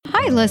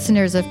Hi,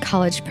 listeners of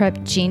College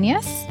Prep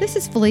Genius. This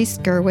is Felice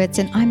Gerwitz,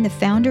 and I'm the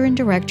founder and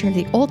director of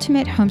the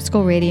Ultimate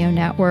Homeschool Radio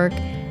Network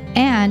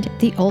and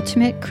the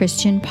Ultimate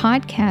Christian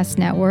Podcast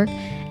Network,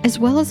 as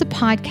well as a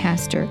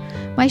podcaster.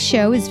 My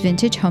show is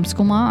Vintage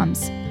Homeschool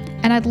Moms,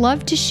 and I'd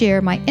love to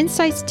share my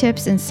insights,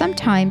 tips, and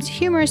sometimes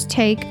humorous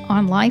take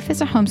on life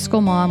as a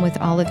homeschool mom with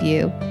all of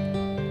you.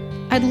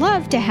 I'd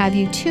love to have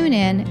you tune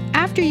in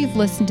after you've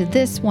listened to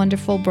this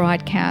wonderful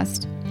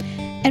broadcast.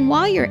 And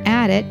while you're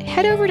at it,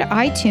 head over to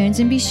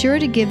iTunes and be sure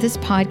to give this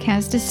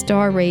podcast a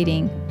star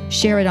rating.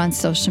 Share it on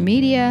social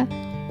media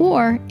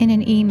or in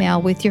an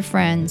email with your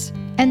friends.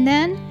 And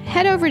then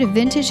head over to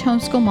Vintage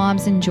Homeschool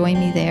Moms and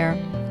join me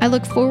there. I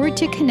look forward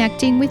to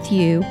connecting with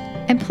you.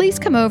 And please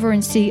come over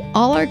and see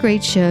all our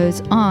great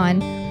shows on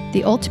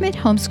the Ultimate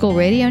Homeschool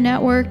Radio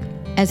Network,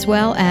 as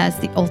well as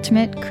the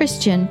Ultimate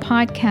Christian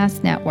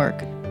Podcast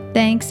Network.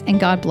 Thanks, and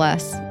God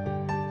bless.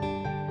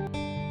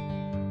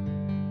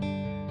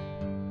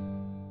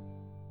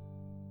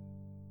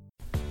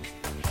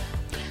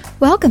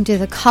 Welcome to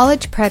the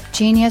College Prep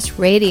Genius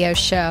Radio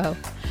Show,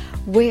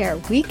 where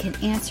we can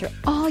answer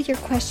all your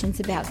questions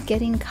about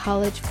getting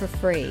college for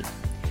free.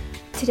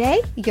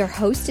 Today, your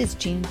host is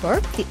Jean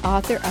Burke, the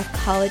author of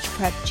College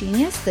Prep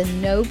Genius, the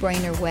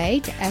no-brainer way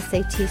to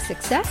SAT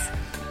success,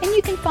 and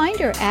you can find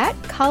her at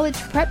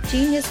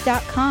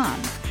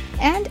collegeprepgenius.com.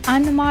 And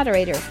I'm the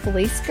moderator,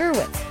 Felice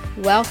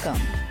Gerwitz. Welcome.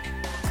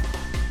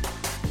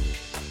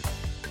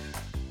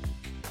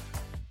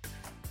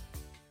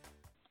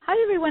 Hi,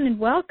 everyone, and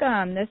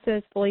welcome. This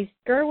is Felice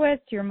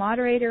Gerwitz, your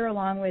moderator,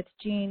 along with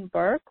Jean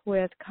Burke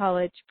with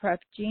College Prep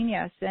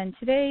Genius. And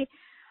today,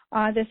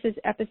 this is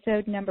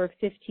episode number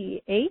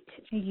 58.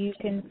 You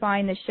can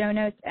find the show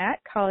notes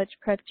at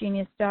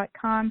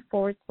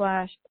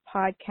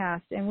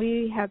collegeprepgenius.com/podcast. And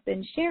we have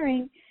been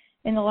sharing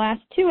in the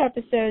last two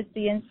episodes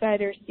the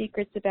insider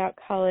secrets about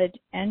college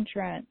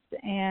entrance.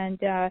 And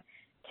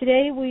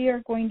today we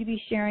are going to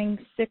be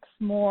sharing 6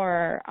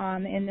 more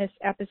in this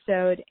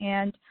episode.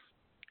 And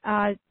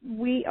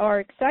we are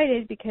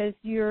excited because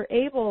you're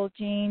able,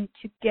 Jean,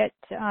 to get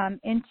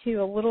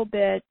into a little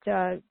bit,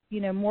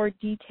 more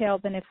detail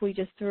than if we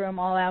just threw them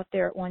all out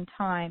there at one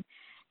time.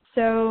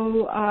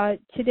 So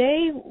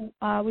today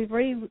we've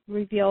already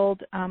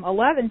revealed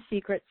 11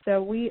 secrets,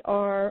 so we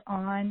are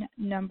on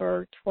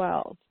number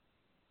 12.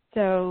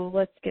 So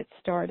let's get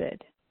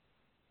started.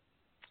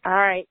 All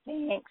right,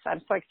 thanks.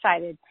 I'm so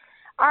excited.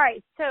 All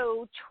right,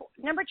 so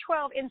number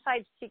 12,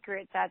 inside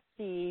secret, that's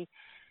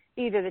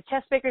either the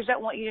test makers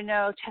don't want you to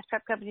know, test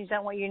prep companies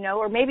don't want you to know,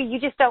 or maybe you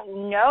just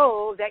don't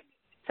know that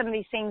some of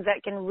these things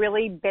that can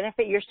really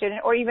benefit your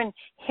student or even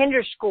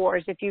hinder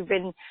scores if you've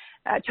been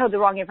told the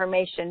wrong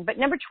information. But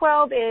number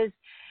 12 is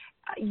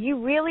you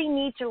really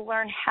need to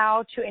learn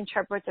how to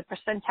interpret the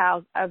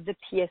percentiles of the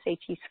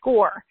PSAT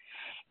score.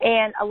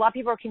 And a lot of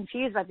people are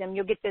confused by them.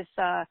 You'll get this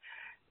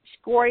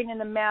scoring in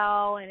the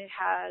mail, and it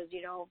has,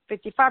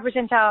 55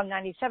 percentile,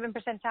 97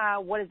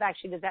 percentile. What does that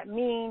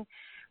mean?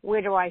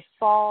 Where do I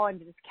fall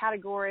into this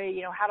category?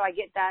 How do I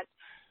get that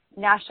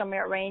national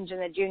merit range in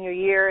the junior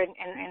year,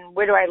 and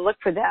where do I look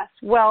for this?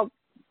 Well,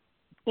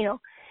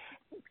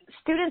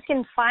 students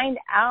can find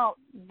out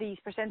these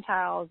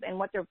percentiles and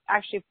what their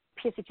actually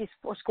PSAT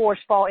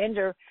scores fall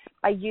under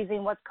by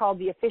using what's called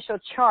the official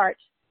chart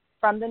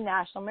from the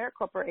National Merit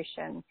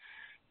Corporation.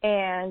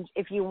 And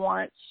if you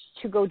want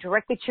to go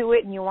directly to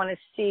it and you want to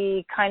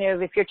see kind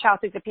of if your child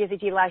took the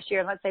PSAT last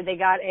year, and let's say they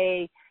got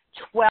a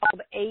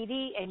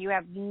 1280 and you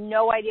have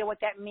no idea what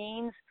that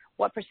means,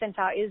 what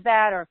percentile is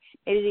that, or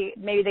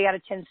maybe they got a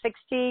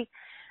 1060,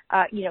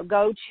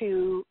 go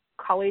to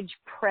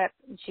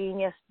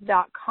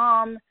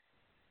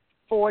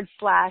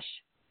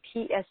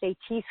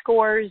collegeprepgenius.com/PSAT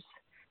scores.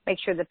 Make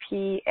sure the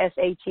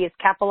PSAT is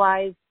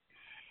capitalized.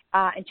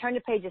 And turn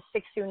to pages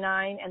 6 through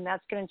 9, and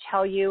that's going to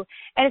tell you,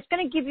 and it's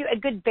going to give you a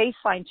good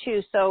baseline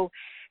too. So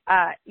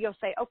you'll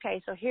say, okay,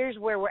 so here's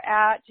where we're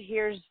at.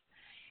 Here's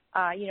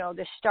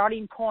the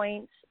starting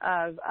points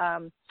of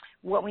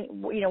what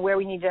where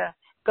we need to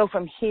go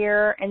from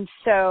here. And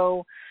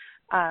so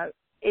I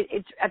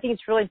think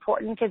it's really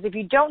important, because if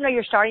you don't know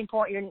your starting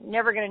point, you're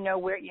never going to know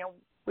where you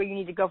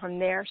need to go from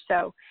there.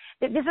 So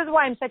this is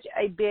why I'm such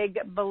a big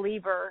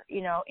believer,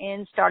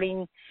 in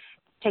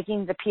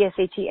taking the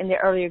PSAT in the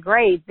earlier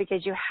grades,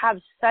 because you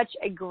have such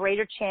a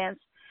greater chance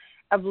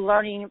of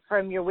learning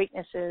from your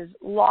weaknesses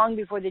long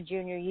before the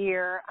junior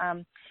year.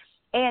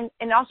 And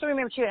also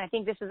remember too, and I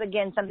think this is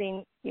again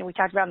something we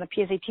talked about in the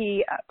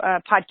PSAT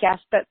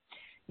podcast, but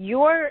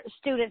your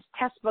student's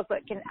test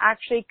booklet can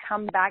actually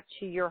come back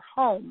to your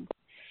home.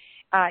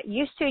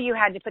 Used to, you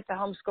had to put the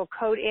homeschool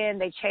code in.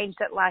 They changed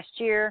that last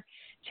year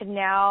to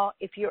now,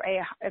 if you're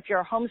a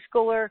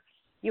homeschooler,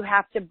 you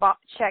have to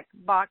check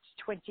box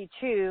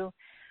 22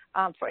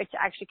 for it to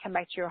actually come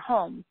back to your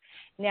home.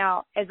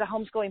 Now, as a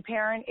homeschooling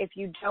parent, if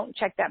you don't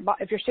check that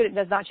if your student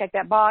does not check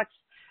that box,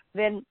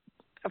 then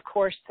of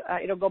course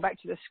it'll go back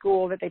to the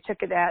school that they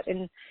took it at,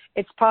 and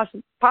it's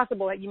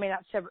possible that you may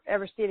not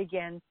ever see it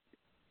again.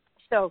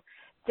 So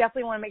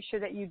definitely want to make sure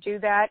that you do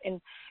that.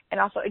 And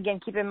also, again,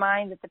 keep in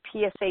mind that the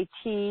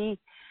PSAT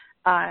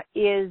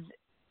is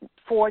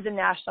for the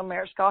National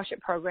Merit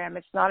Scholarship Program.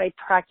 It's not a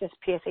practice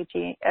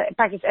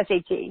practice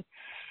SAT.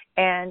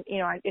 And, you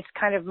know, it's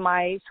kind of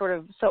my sort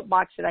of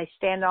soapbox that I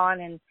stand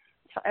on and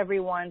tell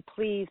everyone,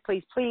 please,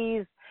 please,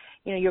 please,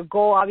 you know, your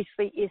goal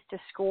obviously is to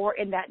score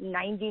in that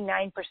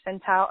 99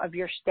 percentile of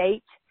your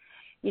state,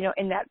 you know,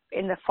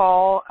 in the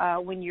fall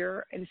when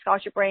you're in the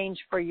scholarship range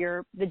for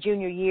the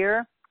junior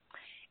year.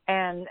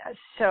 And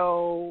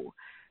so,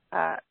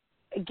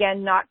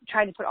 again, not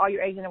trying to put all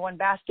your eggs in one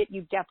basket.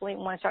 You definitely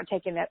want to start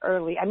taking that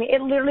early. I mean,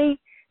 it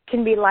literally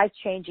can be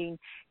life-changing.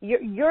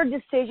 Your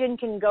decision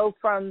can go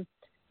from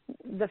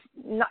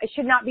it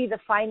should not be the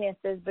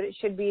finances, but it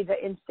should be the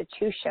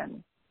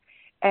institution.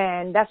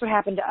 And that's what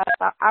happened to us.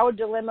 Our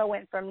dilemma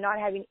went from not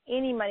having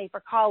any money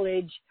for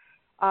college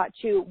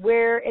to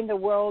where in the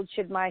world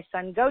should my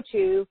son go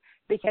to,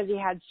 because he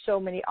had so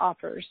many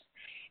offers.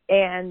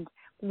 And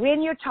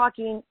when you're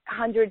talking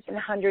hundreds and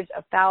hundreds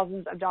of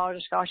thousands of dollars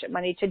of scholarship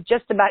money to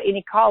just about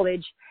any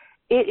college,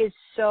 it is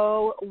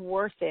so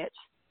worth it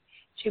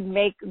to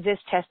make this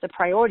test a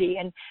priority.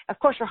 And of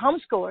course, for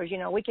homeschoolers, you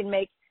know, we can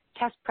make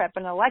test prep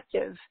an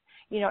elective,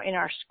 you know, in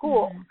our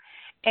school.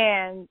 Mm-hmm.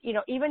 And, you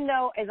know, even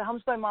though as a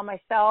homeschooling mom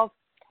myself,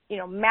 you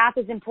know, math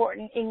is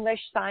important, English,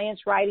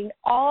 science, writing,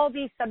 all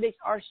these subjects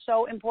are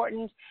so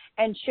important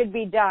and should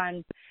be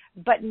done.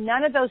 But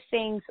none of those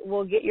things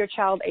will get your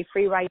child a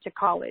free ride to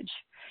college.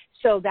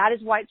 So that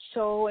is why it's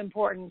so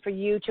important for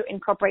you to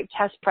incorporate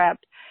test prep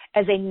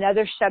as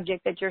another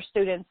subject that your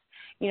students,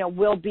 you know,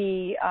 will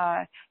be,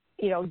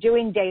 you know,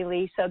 doing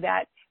daily, so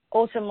that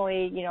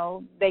ultimately, you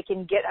know, they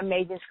can get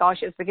amazing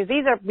scholarships, because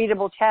these are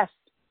readable tests.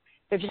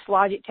 They're just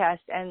logic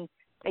tests, and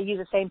they use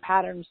the same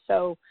patterns.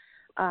 So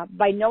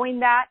by knowing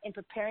that and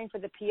preparing for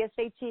the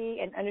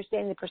PSAT and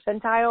understanding the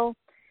percentile,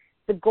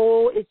 the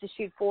goal is to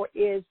shoot for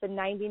is the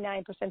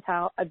 99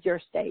 percentile of your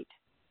state.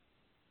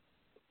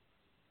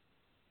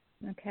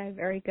 Okay,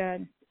 very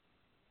good.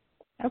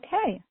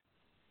 Okay,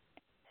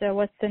 so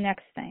what's the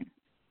next thing?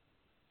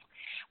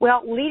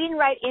 Well, leading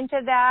right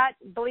into that,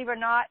 believe it or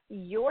not,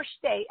 your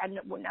state, I'm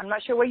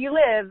not sure where you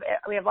live,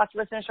 we have lots of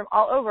listeners from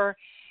all over,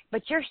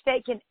 but your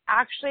state can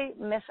actually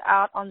miss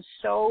out on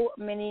so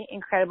many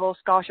incredible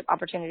scholarship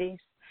opportunities.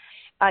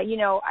 You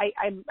know,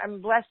 I'm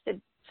blessed to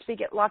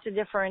speak at lots of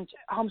different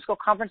homeschool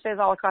conferences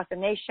all across the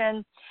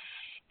nation,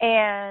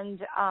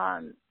 and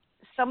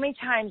so many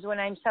times when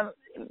I'm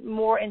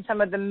more in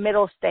some of the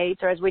middle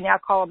states, or as we now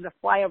call them, the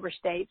flyover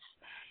states,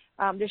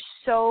 there's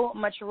so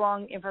much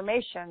wrong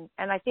information.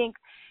 And I think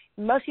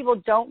most people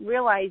don't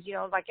realize, you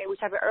know, like we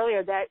talked about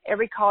earlier, that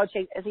every college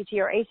takes SAT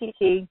or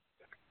ACT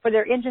for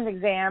their entrance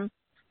exam.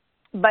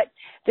 But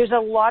there's a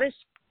lot of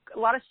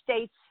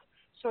states,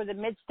 sort of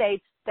the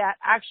mid-states, that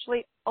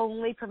actually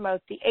only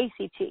promote the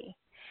ACT.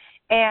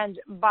 And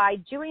by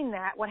doing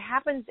that, what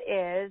happens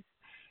is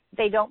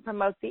they don't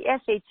promote the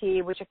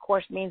SAT, which of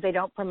course means they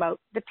don't promote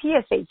the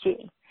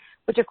PSAT,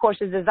 which of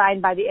course is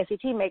designed by the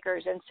SAT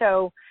makers. And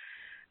so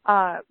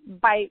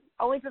by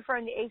only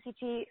preferring the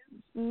ACT,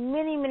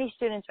 many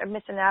students are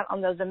missing out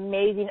on those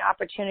amazing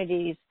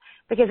opportunities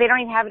because they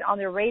don't even have it on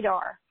their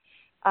radar.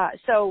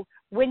 So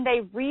when they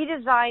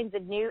redesigned the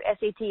new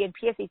SAT and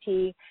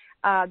PSAT,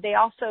 they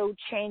also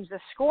changed the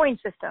scoring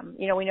system.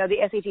 You know, we know the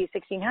SAT is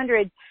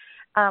 1600,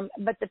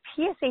 but the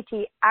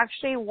PSAT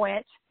actually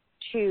went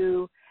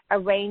to a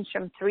range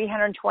from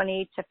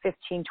 320 to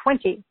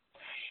 1520.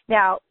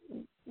 Now,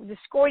 the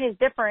scoring is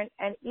different,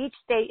 and each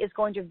state is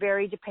going to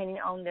vary depending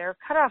on their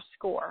cutoff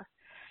score.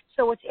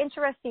 So what's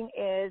interesting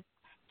is,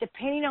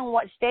 depending on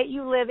what state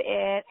you live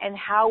in and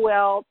how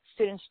well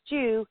students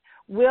do,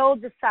 will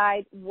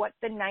decide what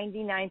the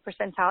 99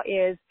 percentile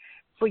is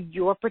for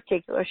your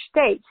particular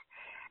state.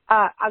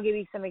 I'll give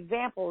you some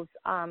examples.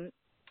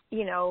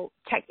 You know,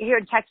 here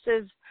in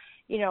Texas,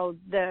 you know,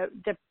 the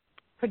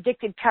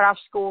predicted cutoff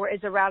score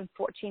is around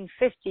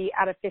 1450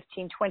 out of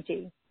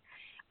 1520.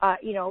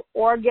 You know,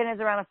 Oregon is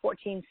around a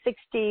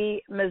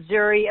 1460,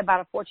 Missouri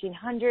about a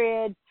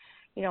 1400,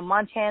 you know,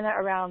 Montana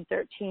around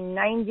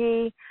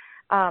 1390.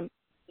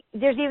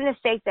 There's even a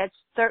state that's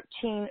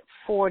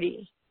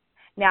 1340.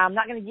 Now, I'm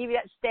not going to give you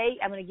that state.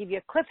 I'm going to give you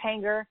a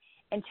cliffhanger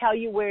and tell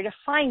you where to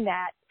find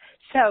that.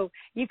 So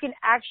you can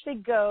actually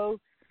go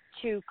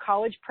to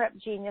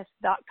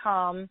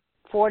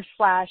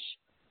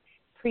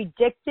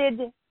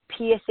collegeprepgenius.com/predicted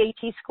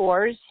PSAT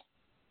scores,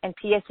 and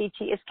PSAT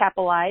is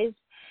capitalized,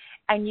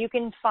 and you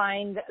can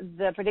find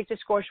the predicted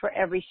scores for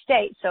every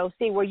state. So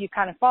see where you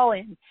kind of fall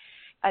in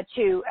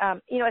you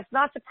know, it's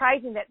not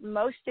surprising that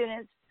most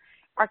students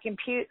are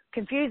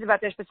confused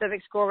about their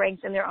specific score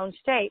ranks in their own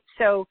state.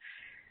 So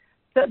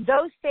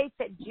those states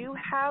that do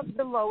have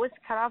the lowest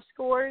cutoff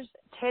scores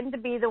tend to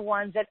be the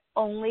ones that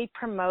only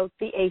promote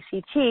the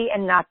ACT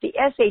and not the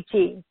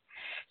SAT.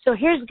 So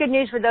here's good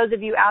news for those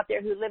of you out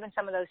there who live in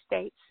some of those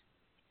states.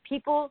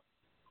 People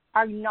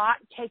are not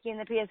taking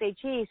the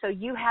PSAT, so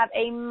you have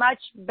a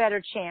much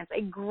better chance,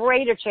 a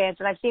greater chance,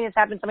 and I've seen this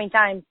happen so many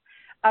times,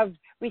 of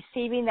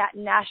receiving that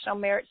national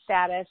merit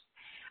status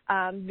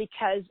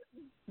because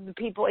the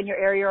people in your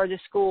area or the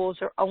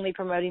schools are only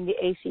promoting the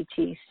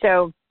ACT.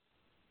 So,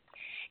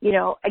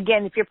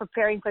 again, if you're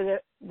preparing for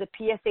the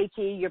PSAT,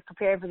 you're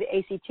preparing for the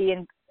ACT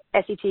and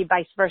SAT,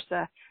 vice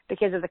versa,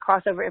 because of the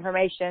crossover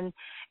information.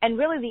 And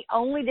really the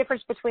only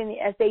difference between the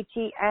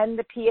SAT and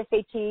the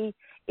PSAT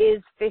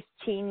is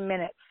 15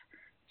 minutes.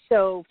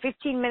 So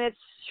 15 minutes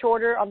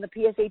shorter on the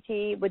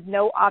PSAT with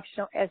no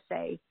optional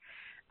essay.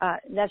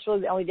 That's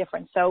really the only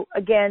difference. So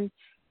again,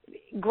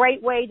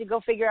 great way to go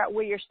figure out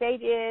where your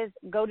state is.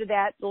 Go to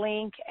that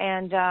link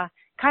and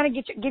kind of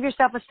give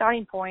yourself a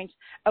starting point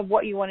of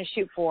what you want to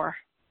shoot for.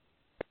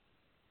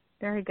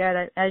 Very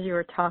good. As you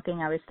were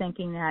talking, I was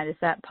thinking that, is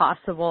that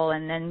possible?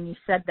 And then you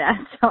said that,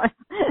 so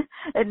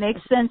it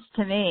makes sense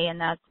to me, and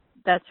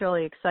that's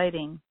really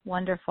exciting.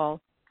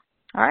 Wonderful.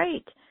 All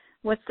right.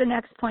 What's the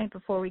next point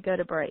before we go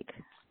to break?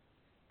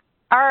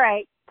 All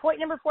right. Point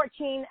number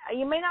 14,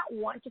 you may not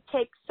want to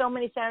take so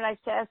many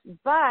standardized tests,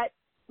 but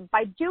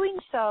by doing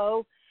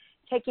so,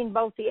 taking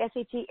both the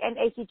SAT and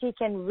ACT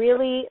can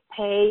really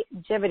pay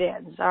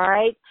dividends, all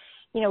right?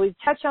 We've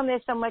touched on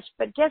this so much,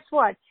 but guess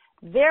what?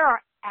 There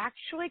are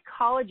actually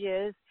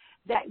colleges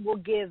that will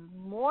give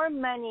more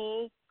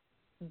money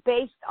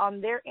based on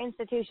their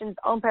institution's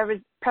own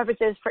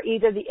preferences for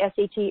either the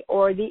SAT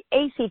or the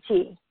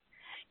ACT.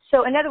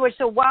 So in other words,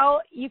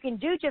 while you can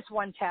do just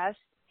one test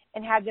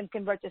and have them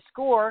convert the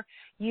score,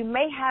 you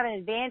may have an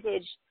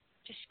advantage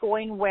to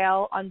scoring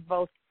well on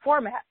both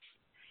formats.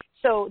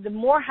 So the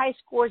more high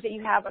scores that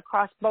you have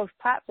across both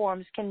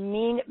platforms can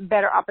mean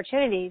better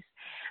opportunities.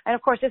 And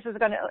of course, this is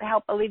going to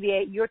help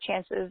alleviate your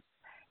chances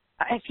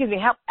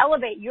help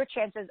elevate your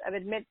chances of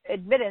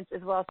admittance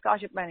as well as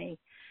scholarship money.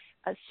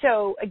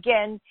 So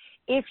again,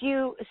 if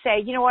you say,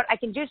 you know what, I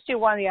can just do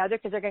one or the other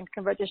because they're going to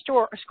convert the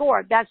score,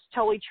 that's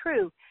totally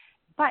true.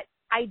 But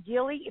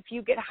ideally, if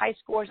you get high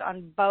scores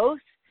on both,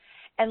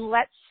 and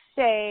let's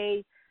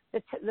say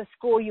the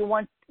school you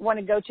want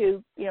to go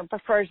to,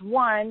 prefers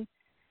one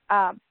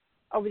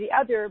over the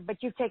other, but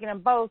you've taken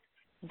them both,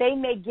 they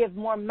may give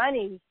more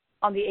money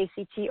on the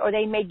ACT, or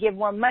they may give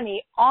more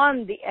money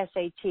on the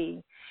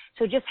SAT.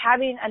 So just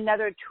having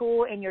another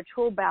tool in your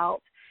tool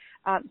belt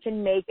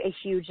can make a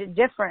huge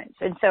difference.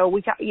 And so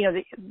we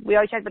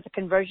always talk about the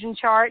conversion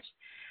chart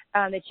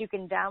that you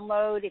can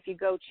download if you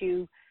go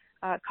to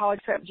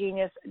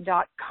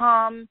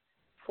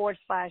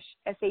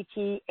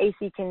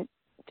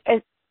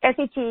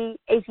collegeprepgenius.com/SAT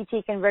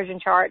ACT conversion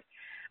chart.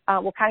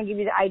 Will kind of give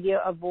you the idea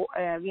of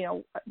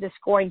the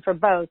scoring for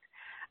both.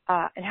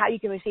 And how you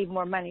can receive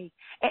more money.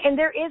 And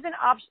there is an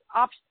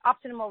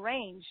optimal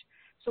range.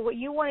 So what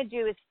you want to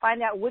do is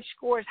find out which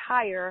score is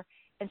higher,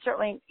 and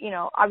certainly,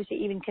 obviously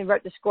even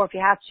convert the score if you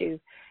have to.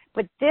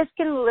 But this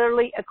can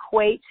literally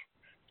equate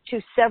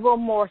to several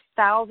more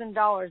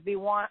 $1,000s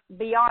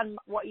beyond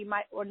what you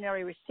might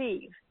ordinarily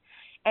receive.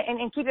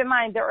 And keep in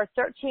mind, there are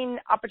 13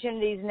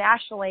 opportunities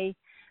nationally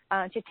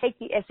to take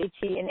the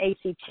SAT and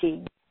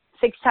ACT,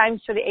 6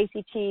 times for the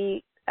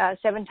ACT,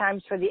 7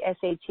 times for the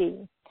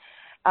SAT.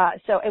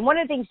 And one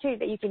of the things too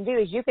that you can do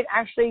is you can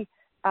actually,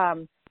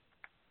 go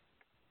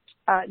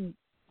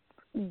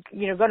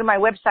to my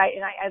website,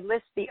 and I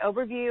list the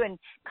overview and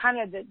kind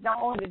of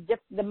not only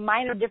the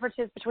minor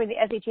differences between the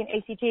SAT and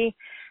ACT,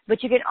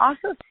 but you can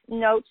also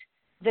note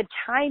the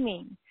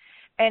timing.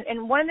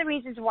 And one of the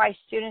reasons why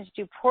students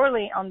do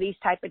poorly on these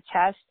type of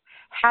tests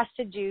has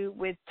to do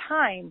with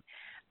time.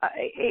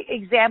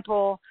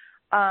 Example,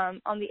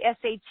 on the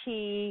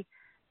SAT,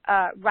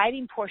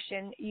 writing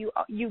portion, you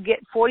get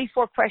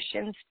 44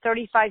 questions,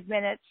 35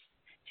 minutes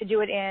to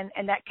do it in,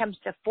 and that comes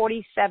to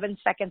 47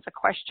 seconds a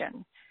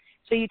question.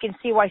 So you can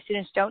see why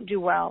students don't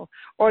do well.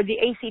 Or the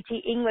ACT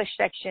English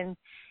section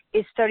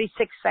is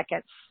 36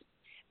 seconds.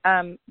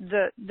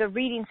 The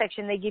reading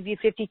section, they give you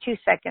 52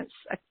 seconds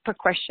per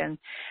question.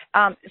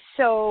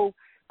 So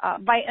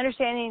by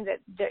understanding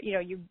that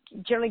you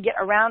generally get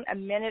around a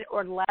minute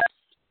or less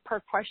per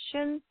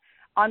question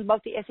on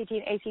both the SAT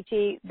and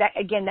ACT, that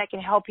can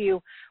help you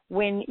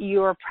when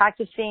you're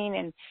practicing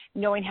and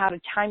knowing how to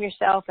time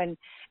yourself. And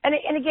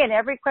again,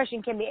 every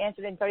question can be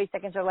answered in 30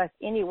 seconds or less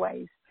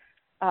anyways.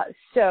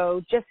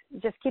 So just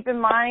keep in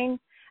mind,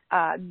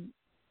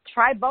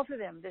 try both of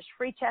them. There's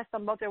free tests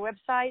on both their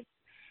websites.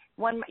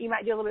 One you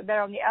might do a little bit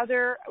better on the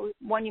other.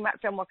 One you might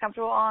feel more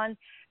comfortable on.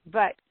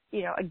 But,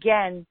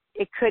 again,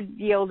 it could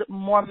yield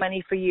more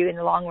money for you in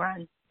the long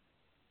run.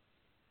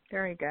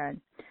 Very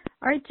good.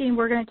 All right, Jean,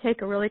 we're going to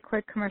take a really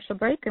quick commercial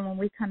break, and when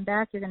we come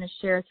back, you're going to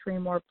share 3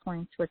 more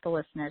points with the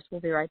listeners.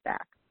 We'll be right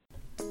back.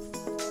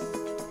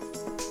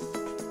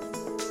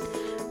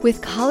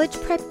 With College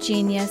Prep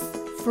Genius,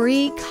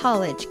 free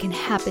college can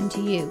happen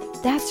to you.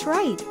 That's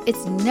right.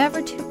 It's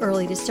never too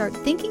early to start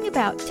thinking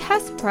about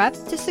test prep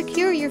to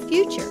secure your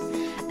future.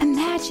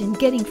 Imagine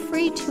getting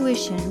free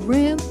tuition,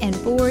 room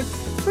and board,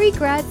 free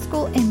grad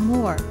school, and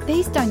more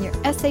based on your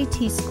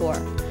SAT score.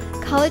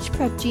 College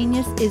Prep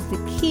Genius is the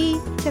key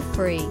to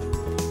free.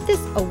 This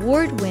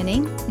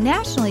award-winning,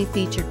 nationally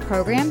featured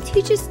program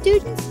teaches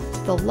students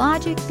the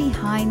logic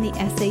behind the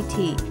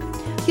SAT.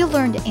 You'll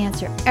learn to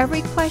answer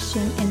every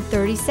question in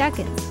 30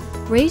 seconds.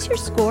 Raise your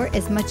score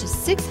as much as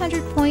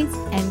 600 points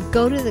and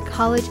go to the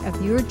college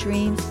of your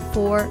dreams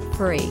for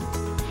free.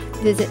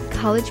 Visit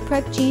College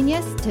Prep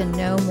Genius to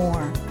know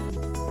more.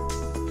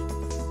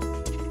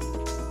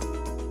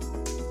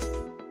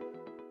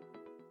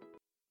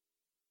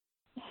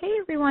 Hey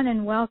everyone,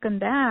 and welcome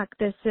back.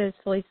 This is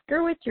Felice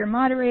Gerwitz, your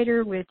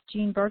moderator, with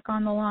Jean Burke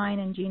on the line,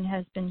 and Jean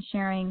has been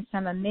sharing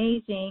some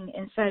amazing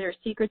insider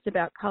secrets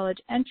about college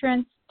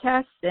entrance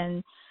tests,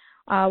 and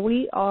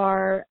we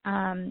are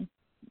on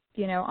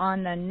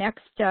the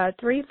next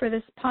 3 for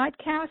this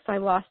podcast. I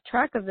lost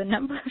track of the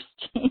numbers,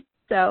 Jean,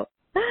 so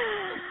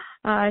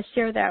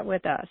share that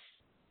with us.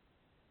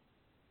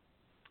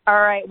 All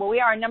right. Well, we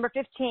are number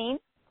 15.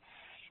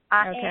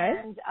 Okay.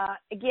 And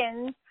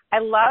again, I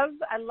love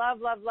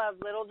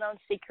little known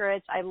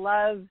secrets. I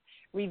love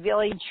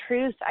revealing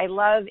truth. I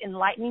love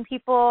enlightening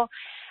people.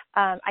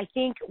 I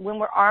think when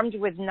we're armed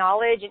with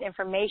knowledge and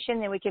information,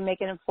 then we can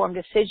make an informed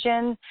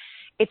decision.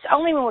 It's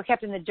only when we're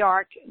kept in the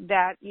dark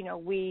that,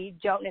 we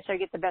don't necessarily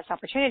get the best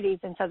opportunities.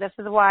 And so this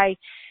is why,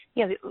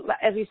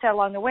 as we said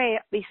along the way,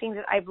 these things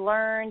that I've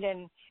learned,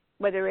 and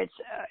whether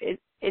it's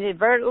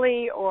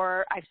inadvertently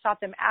or I've sought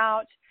them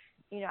out,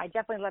 I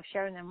definitely love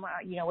sharing them,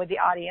 with the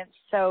audience.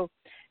 So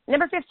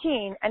number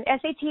 15, an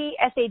SAT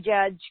essay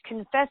judge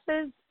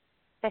confesses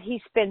that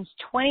he spends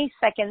 20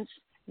 seconds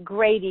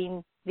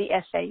grading the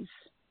essays.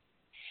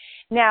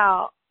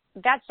 Now,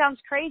 that sounds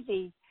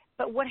crazy,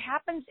 but what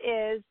happens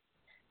is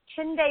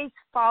 10 days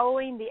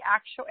following the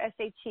actual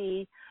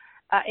SAT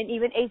and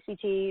even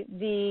ACT,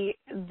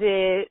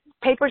 the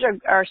papers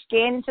are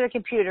scanned into the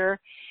computer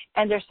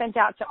and they're sent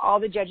out to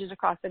all the judges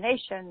across the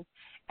nation.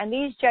 And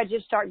these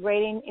judges start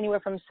grading anywhere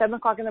from 7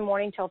 o'clock in the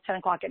morning till 10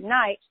 o'clock at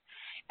night.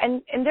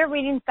 And they're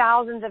reading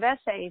thousands of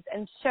essays.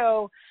 And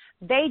so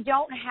they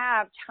don't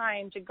have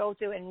time to go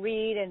through and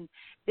read and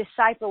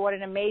decipher what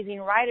an amazing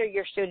writer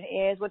your student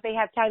is. What they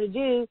have time to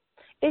do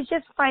is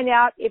just find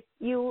out if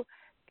you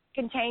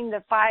contain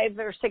the 5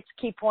 or 6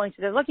 key points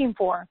that they're looking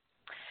for.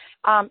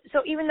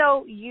 So even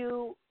though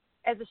you,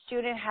 as a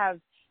student, have,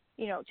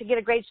 to get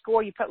a great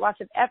score, you put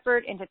lots of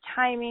effort into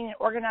timing and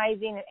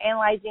organizing and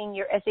analyzing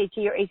your SAT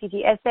or ACT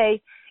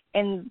essay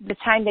in the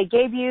time they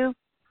gave you.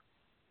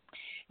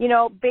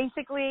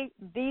 Basically,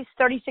 these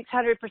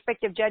 3,600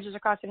 prospective judges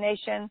across the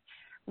nation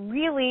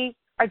really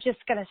are just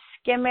going to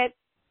skim it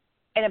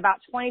in about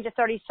 20 to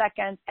 30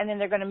 seconds, and then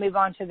they're going to move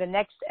on to the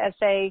next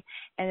essay,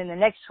 and then the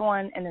next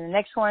one, and then the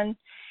next one.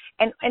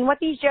 And what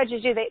these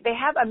judges do, they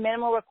have a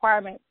minimal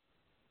requirement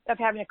of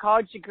having a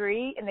college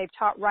degree, and they've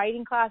taught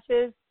writing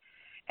classes.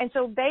 And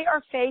so they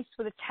are faced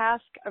with a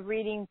task of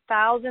reading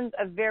thousands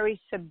of very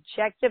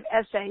subjective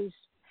essays.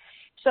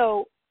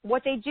 So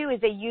what they do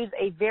is they use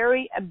a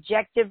very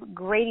objective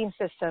grading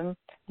system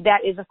that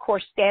is, of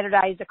course,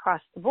 standardized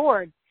across the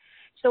board.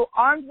 So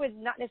armed with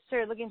not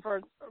necessarily looking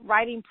for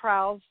writing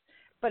prowess,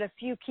 but a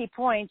few key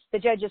points, the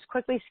judges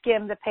quickly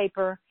skim the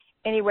paper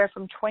anywhere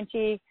from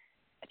 20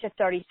 to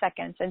 30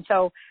 seconds. And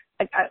so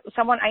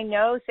someone I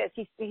know says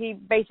he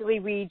basically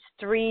reads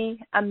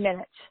 3 a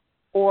minute,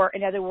 or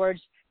in other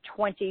words,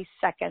 20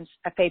 seconds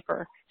a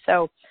paper.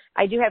 So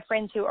I do have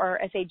friends who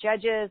are essay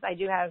judges. I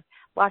do have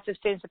lots of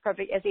students with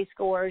perfect essay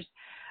scores.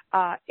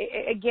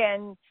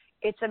 Again,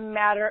 it's a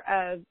matter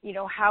of,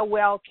 how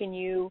well can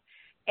you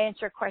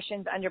answer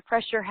questions under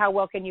pressure? How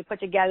well can you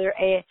put together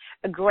a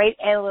great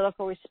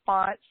analytical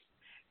response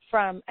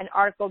from an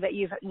article that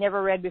you've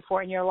never read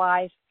before in your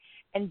life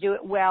and do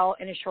it well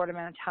in a short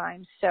amount of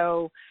time?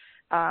 So,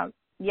 about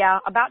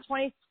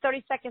 20,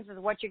 30 seconds is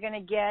what you're going to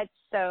get.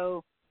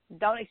 So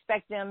don't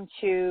expect them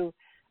to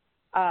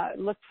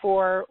look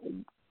for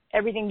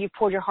everything you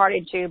poured your heart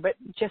into, but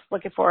just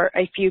looking for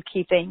a few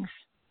key things.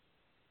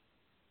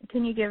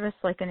 Can you give us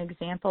like an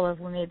example of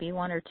maybe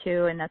 1 or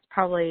 2, and that's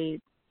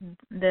probably,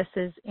 this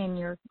is in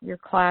your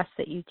class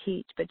that you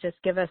teach, but just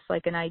give us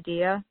like an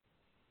idea?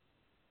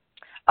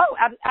 Oh,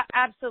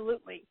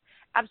 absolutely.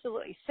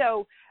 Absolutely.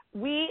 So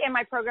we, in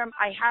my program,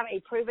 I have a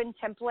proven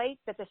template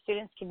that the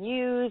students can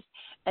use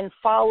and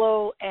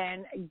follow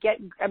and get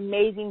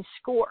amazing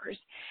scores.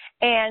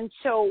 And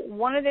so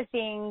one of the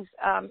things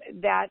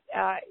that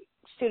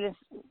students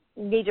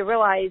need to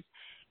realize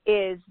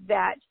is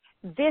that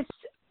this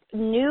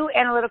new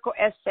analytical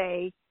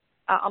essay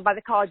by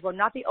the College Board,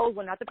 not the old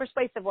one, not the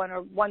persuasive one,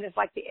 or one that's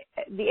like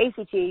the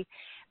ACT,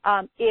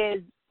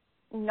 is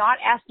not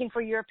asking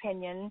for your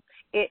opinion.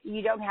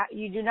 You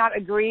do not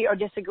agree or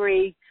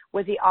disagree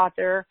with the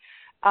author,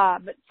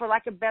 but for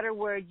lack of a better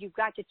word, you've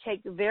got to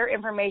take their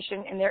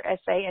information in their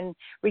essay and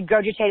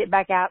regurgitate it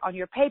back out on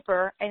your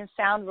paper and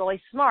sound really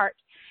smart.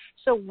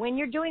 So when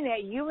you're doing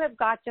that, you have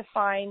got to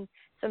find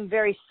some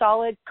very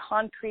solid,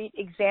 concrete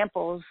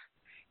examples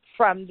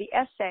from the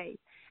essay.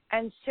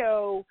 And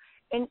so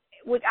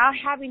without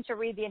having to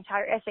read the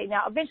entire essay,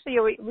 now eventually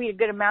you'll read a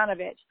good amount of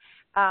it,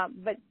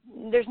 but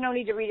there's no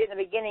need to read it in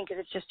the beginning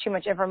because it's just too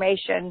much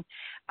information.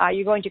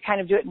 You're going to kind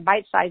of do it in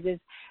bite sizes.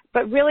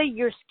 But really,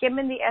 you're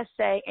skimming the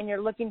essay and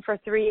you're looking for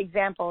 3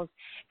 examples.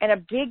 And a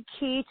big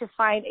key to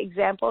find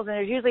examples, and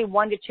there's usually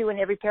 1 to 2 in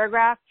every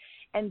paragraph,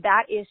 and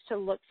that is to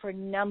look for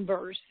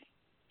numbers.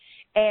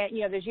 And,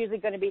 there's usually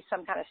going to be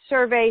some kind of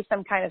survey,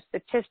 some kind of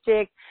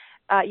statistic,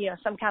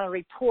 some kind of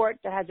report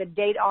that has a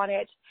date on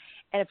it.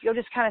 And if you'll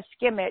just kind of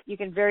skim it, you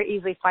can very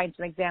easily find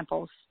some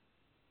examples.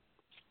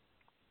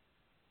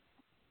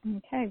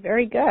 Okay,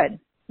 very good.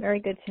 Very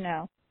good to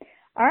know.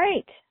 All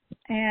right,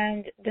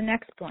 and the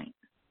next point.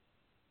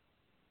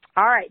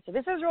 All right, so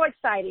this is real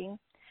exciting.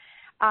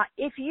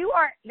 If you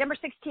are, number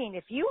 16,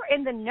 if you are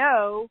in the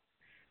know,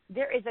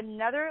 there is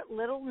another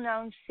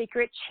little-known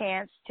secret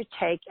chance to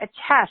take a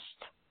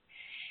test.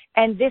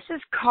 And this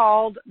is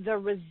called the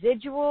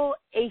residual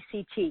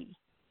ACT.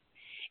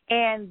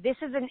 And this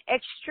is an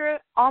extra,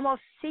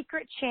 almost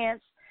secret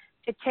chance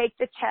to take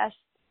the test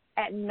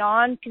at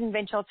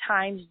non-conventional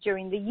times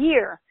during the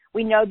year.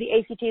 We know the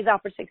ACT is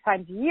offered 6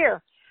 times a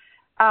year.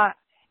 And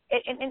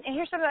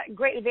here's some of the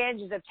great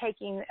advantages of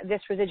taking this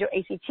residual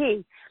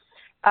ACT.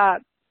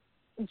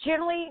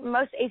 Generally,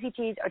 most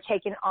ACTs are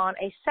taken on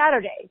a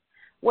Saturday.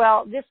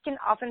 Well, this can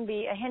often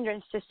be a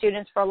hindrance to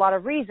students for a lot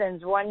of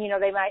reasons. One,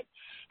 they might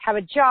have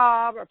a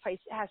job or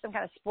have some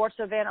kind of sports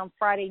event on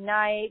Friday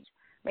night.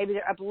 Maybe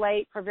they're up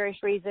late for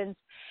various reasons.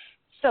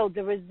 So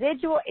the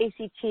residual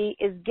ACT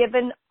is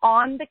given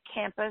on the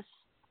campus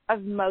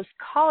of most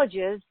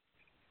colleges,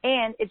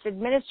 and it's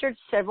administered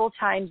several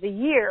times a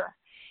year.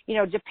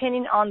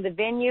 Depending on the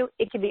venue,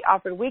 it can be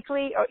offered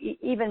weekly or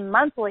even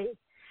monthly.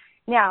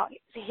 Now,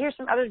 here's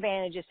some other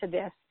advantages to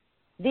this.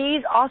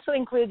 These also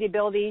include the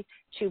ability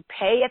to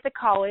pay at the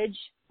college,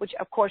 which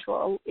of course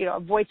will,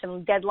 avoid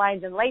some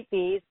deadlines and late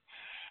fees.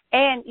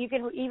 And you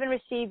can even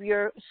receive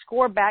your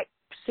score back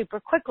super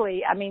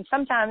quickly. I mean,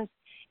 sometimes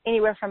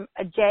anywhere from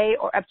a day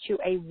or up to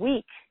a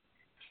week.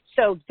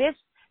 So this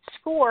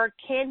score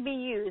can be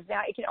used.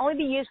 Now, it can only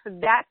be used for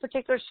that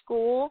particular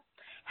school.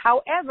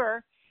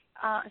 However,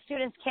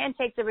 students can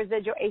take the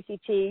residual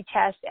ACT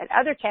test at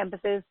other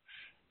campuses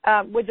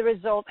with the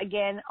result,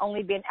 again,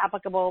 only being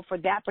applicable for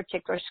that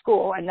particular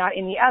school and not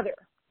any other.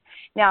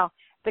 Now,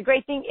 the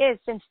great thing is,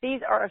 since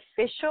these are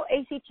official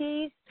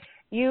ACTs,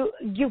 you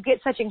get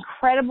such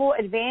incredible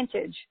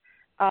advantage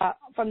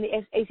from the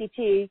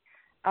ACT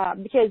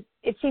because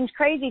it seems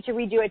crazy to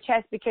redo a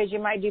test because you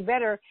might do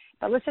better.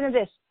 But listen to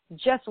this.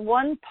 Just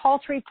 1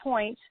 paltry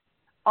point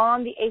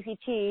on the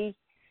ACT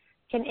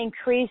can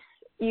increase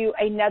you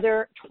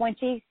another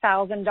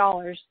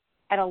 $20,000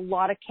 at a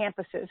lot of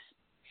campuses.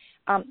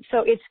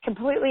 So it's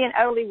completely and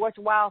utterly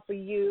worthwhile for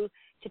you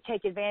to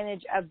take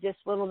advantage of this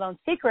little-known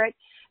secret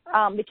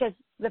because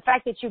the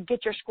fact that you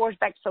get your scores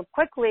back so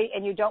quickly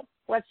and you don't,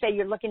 let's say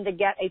you're looking to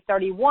get a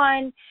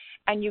 31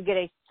 and you get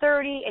a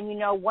 30 and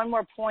 1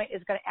 more point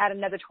is going to add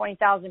another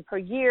 $20,000 per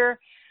year.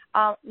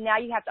 Now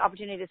you have the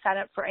opportunity to sign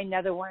up for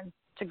another one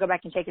to go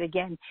back and take it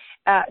again.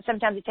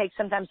 Sometimes it takes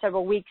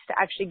several weeks to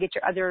actually get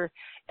your other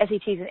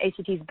SATs and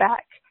ACTs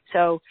back.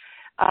 So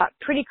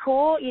pretty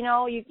cool.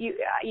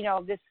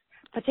 This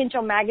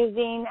Potential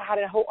Magazine had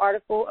a whole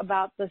article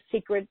about the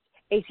secret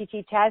ACT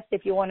test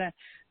if you want to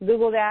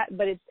Google that,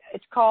 but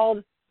it's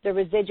called the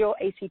residual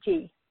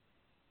ACT.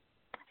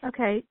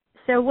 Okay,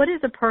 so what is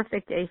a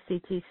perfect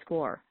ACT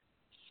score?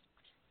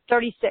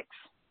 36.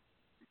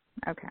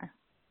 Okay.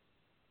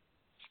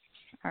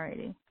 All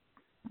righty.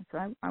 That's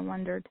what I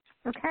wondered.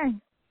 Okay.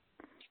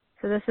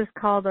 So this is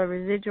called a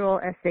residual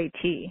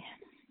SAT.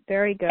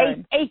 Very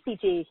good.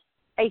 ACT.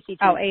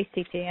 Oh,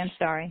 ACT. I'm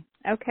sorry.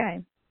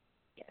 Okay.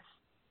 Yes.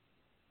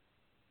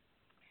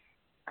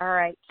 All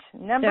right.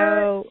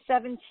 Number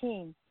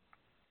 17.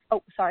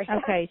 Oh, sorry.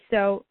 Okay.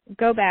 So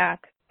go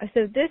back.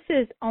 So this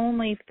is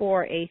only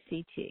for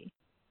ACT.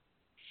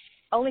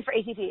 Only for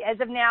ACT. As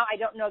of now, I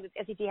don't know that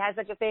SAT has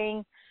such a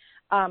thing.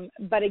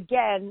 But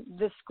again,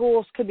 the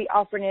schools could be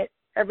offering it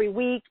every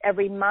week,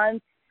 every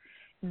month.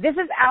 This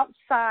is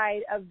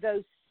outside of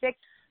those 6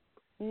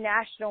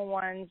 national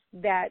ones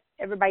that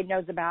everybody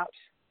knows about.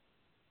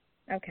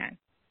 Okay.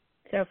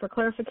 So for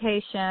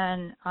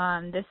clarification,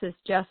 this is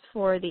just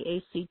for the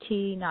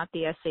ACT, not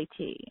the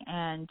SAT.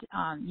 And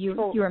you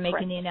were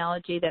making the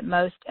analogy that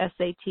most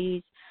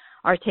SATs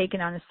are taken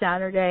on a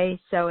Saturday,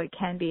 so it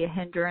can be a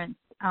hindrance.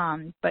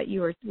 But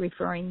you were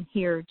referring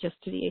here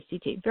just to the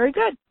ACT. Very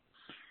good.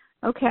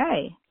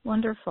 Okay.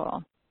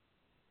 Wonderful.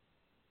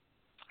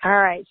 All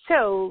right.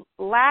 So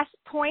last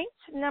point,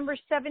 number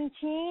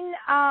 17.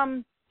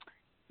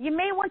 You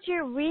may want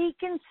to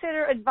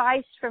reconsider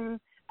advice from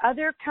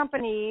other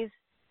companies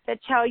that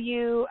tell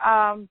you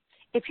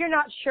if you're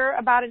not sure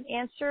about an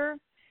answer,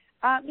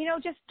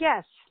 just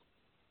guess.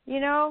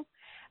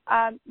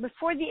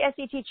 Before the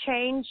SAT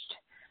changed,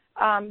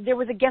 there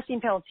was a guessing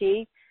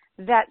penalty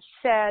that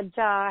said,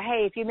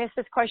 hey, if you miss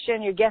this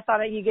question, you guess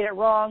on it, you get it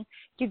wrong,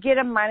 you get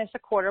a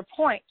 -1/4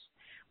 point,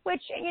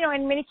 which,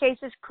 in many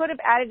cases could have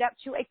added up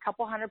to a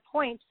couple hundred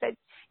points that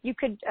you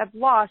could have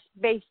lost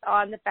based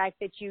on the fact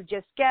that you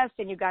just guessed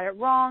and you got it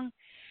wrong.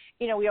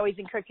 We always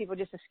encourage people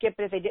just to skip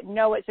it if they didn't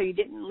know it, so you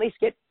didn't at least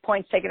get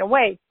points taken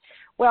away.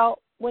 Well,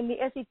 when the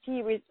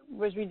SAT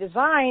was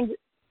redesigned,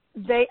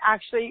 they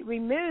actually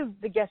removed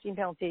the guessing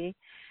penalty,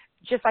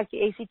 just like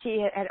the ACT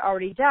had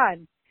already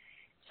done.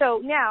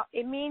 So now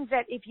it means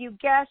that if you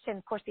guess, and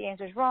of course the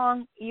answer is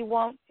wrong, you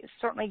won't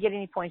certainly get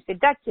any points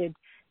deducted.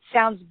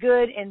 Sounds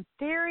good in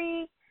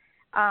theory.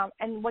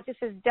 And what this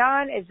has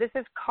done is this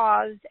has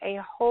caused a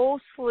whole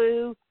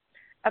slew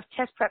of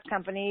test prep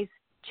companies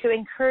to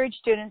encourage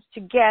students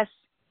to guess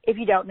if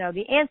you don't know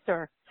the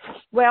answer.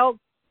 Well,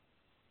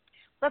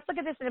 let's look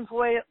at this and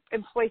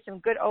employ some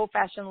good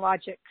old-fashioned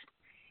logic.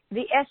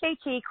 The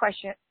SAT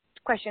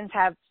questions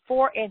have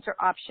 4 answer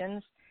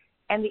options,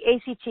 and the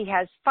ACT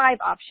has 5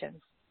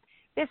 options.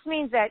 This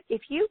means that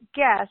if you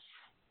guess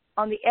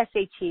on the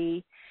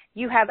SAT,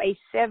 you have a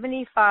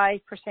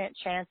 75%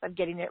 chance of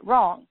getting it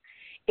wrong.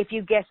 If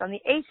you guess on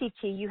the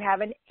ACT, you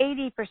have an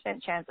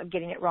 80% chance of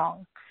getting it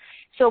wrong.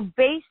 So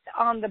based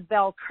on the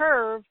bell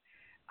curve,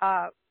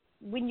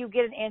 when you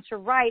get an answer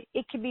right,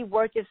 it can be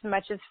worth as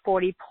much as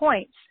 40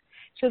 points.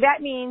 So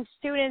that means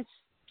students,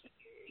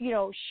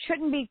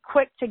 shouldn't be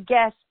quick to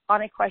guess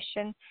on a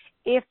question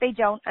if they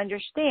don't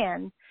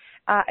understand.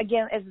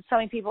 Again, as so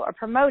many people are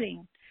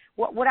promoting.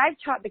 What I've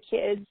taught the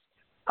kids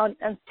on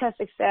test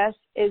success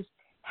is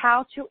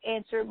how to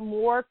answer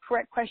more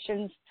correct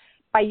questions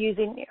by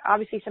using,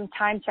 obviously, some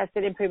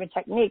time-tested improvement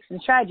techniques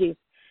and strategies.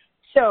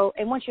 So,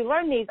 and once you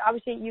learn these,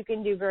 obviously, you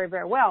can do very,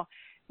 very well.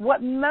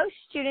 What most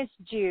students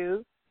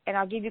do, and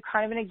I'll give you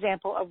kind of an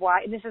example of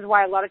why, and this is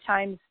why a lot of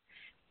times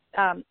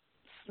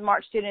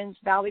smart students,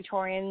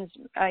 valedictorians,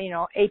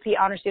 AP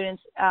honor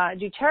students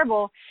do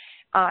terrible,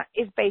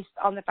 is based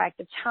on the fact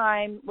that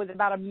time, with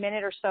about a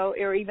minute or so,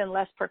 or even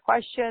less per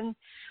question.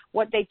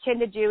 What they tend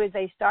to do is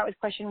they start with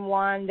question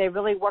 1, they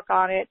really work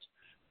on it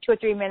 2 or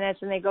 3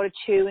 minutes, and they go to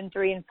 2 and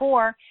 3 and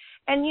 4.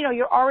 And,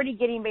 you're already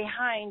getting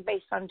behind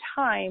based on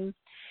time.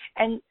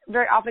 And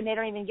very often they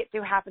don't even get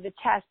through half of the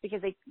test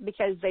because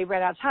they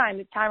ran out of time.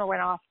 The timer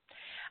went off.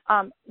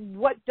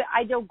 What the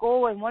ideal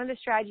goal and one of the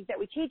strategies that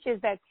we teach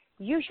is that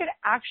you should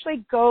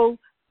actually go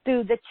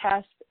through the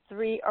test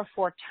 3 or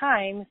 4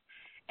 times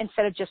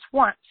instead of just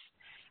once.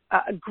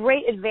 A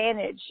great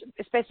advantage,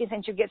 especially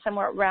since you get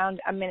somewhere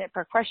around a minute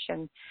per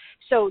question.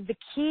 So the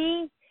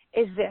key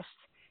is this.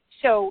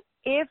 So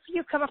if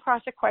you come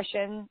across a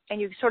question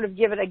and you sort of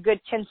give it a good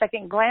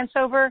 10-second glance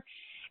over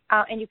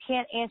and you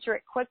can't answer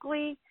it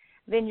quickly,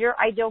 then your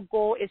ideal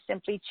goal is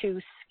simply to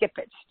skip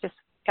it. Just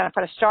kind of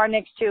put a star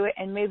next to it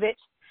and move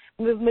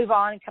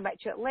on and come back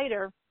to it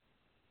later.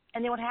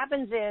 And then what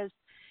happens is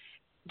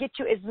get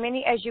to as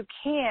many as you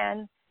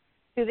can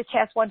through the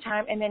test one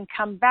time and then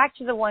come back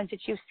to the ones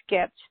that you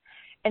skipped.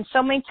 And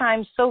so many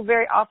times, so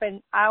very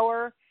often,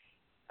 our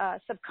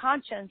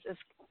subconscious is,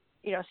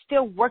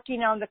 still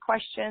working on the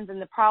questions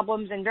and the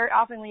problems. And very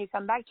often when you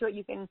come back to it,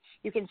 you can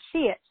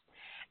see it.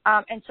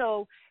 And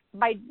so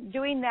by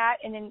doing that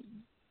and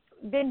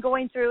then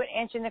going through and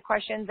answering the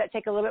questions that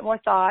take a little bit more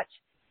thought,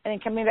 and then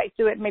coming back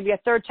through it maybe a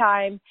 3rd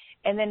time,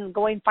 and then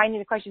finding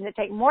the questions that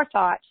take more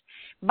thought.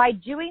 By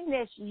doing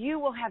this, you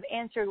will have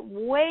answered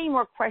way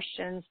more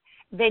questions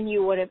than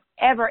you would have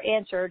ever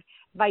answered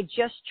by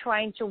just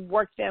trying to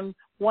work them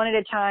one at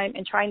a time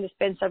and trying to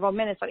spend several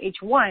minutes on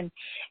each one.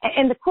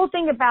 And the cool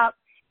thing about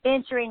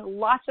answering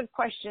lots of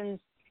questions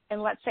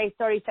in, let's say,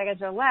 30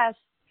 seconds or less,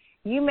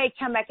 you may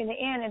come back in the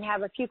end and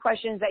have a few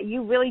questions that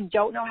you really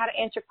don't know how to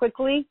answer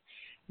quickly,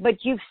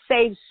 but you've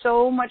saved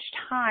so much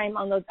time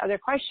on those other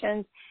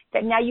questions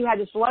that now you have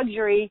this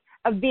luxury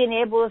of being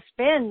able to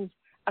spend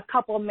a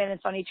couple of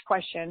minutes on each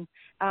question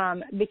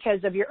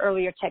because of your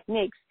earlier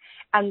techniques.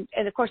 And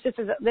of course, this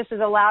has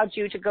allowed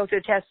you to go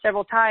through the test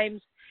several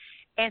times,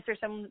 answer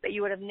some that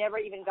you would have never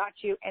even got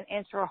to, and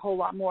answer a whole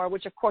lot more,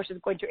 which of course is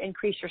going to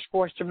increase your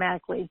scores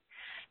dramatically.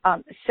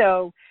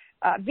 So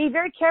be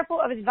very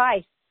careful of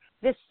advice.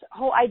 This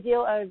whole idea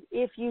of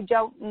if you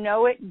don't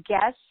know it,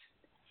 guess,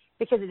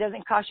 because it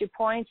doesn't cost you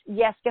points.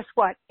 Yes, guess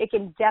what? It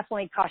can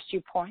definitely cost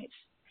you points.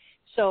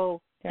 So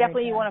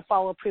definitely you want to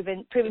follow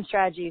proven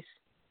strategies.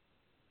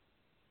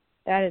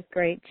 That is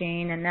great,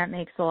 Jean, and that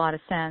makes a lot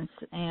of sense.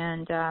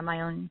 And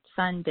my own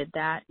son did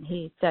that.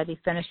 He said he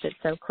finished it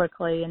so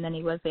quickly, and then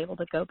he was able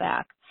to go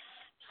back.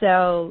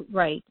 So,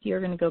 right, you're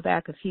going to go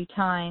back a few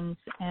times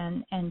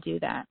and do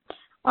that.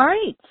 All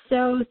right,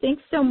 so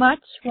thanks so much.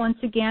 Once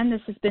again,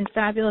 this has been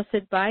fabulous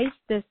advice.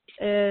 This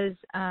is,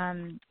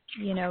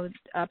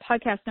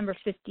 podcast number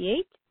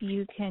 58.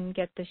 You can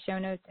get the show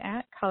notes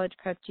at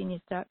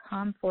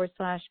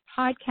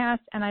collegeprepgenius.com/podcast.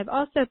 And I've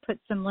also put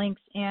some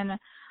links in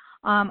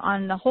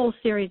on the whole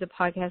series of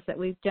podcasts that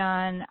we've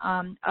done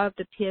of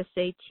the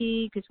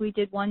PSAT, because we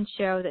did one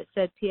show that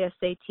said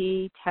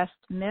PSAT test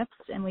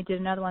myths, and we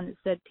did another one that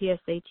said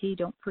PSAT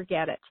don't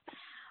forget it.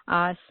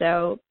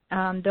 So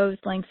those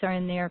links are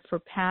in there for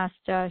past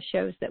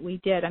shows that we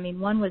did. I mean,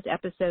 one was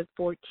episode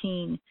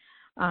 14,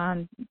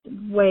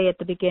 way at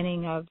the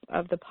beginning of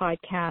the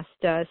podcast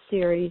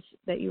series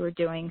that you were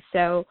doing.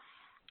 So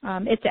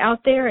it's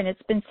out there and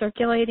it's been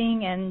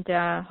circulating, and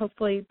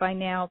hopefully by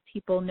now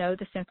people know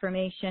this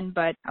information,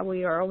 but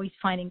we are always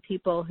finding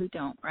people who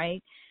don't,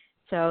 right?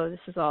 So this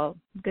is all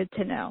good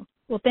to know.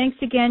 Well, thanks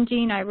again,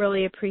 Jean. I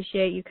really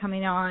appreciate you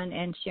coming on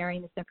and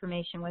sharing this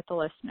information with the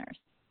listeners.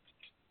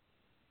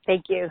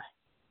 Thank you.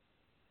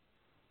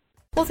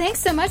 Well, thanks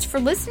so much for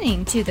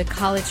listening to the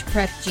College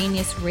Prep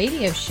Genius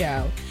radio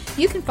show.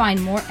 You can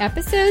find more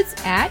episodes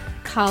at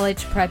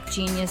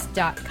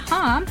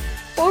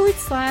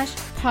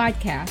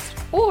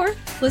collegeprepgenius.com/podcast or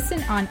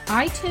listen on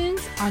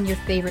iTunes, on your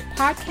favorite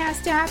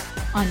podcast app,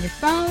 on your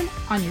phone,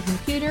 on your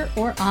computer,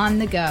 or on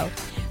the go.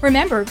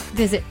 Remember,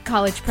 visit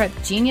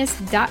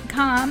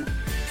collegeprepgenius.com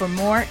for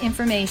more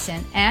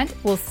information, and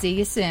we'll see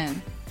you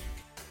soon.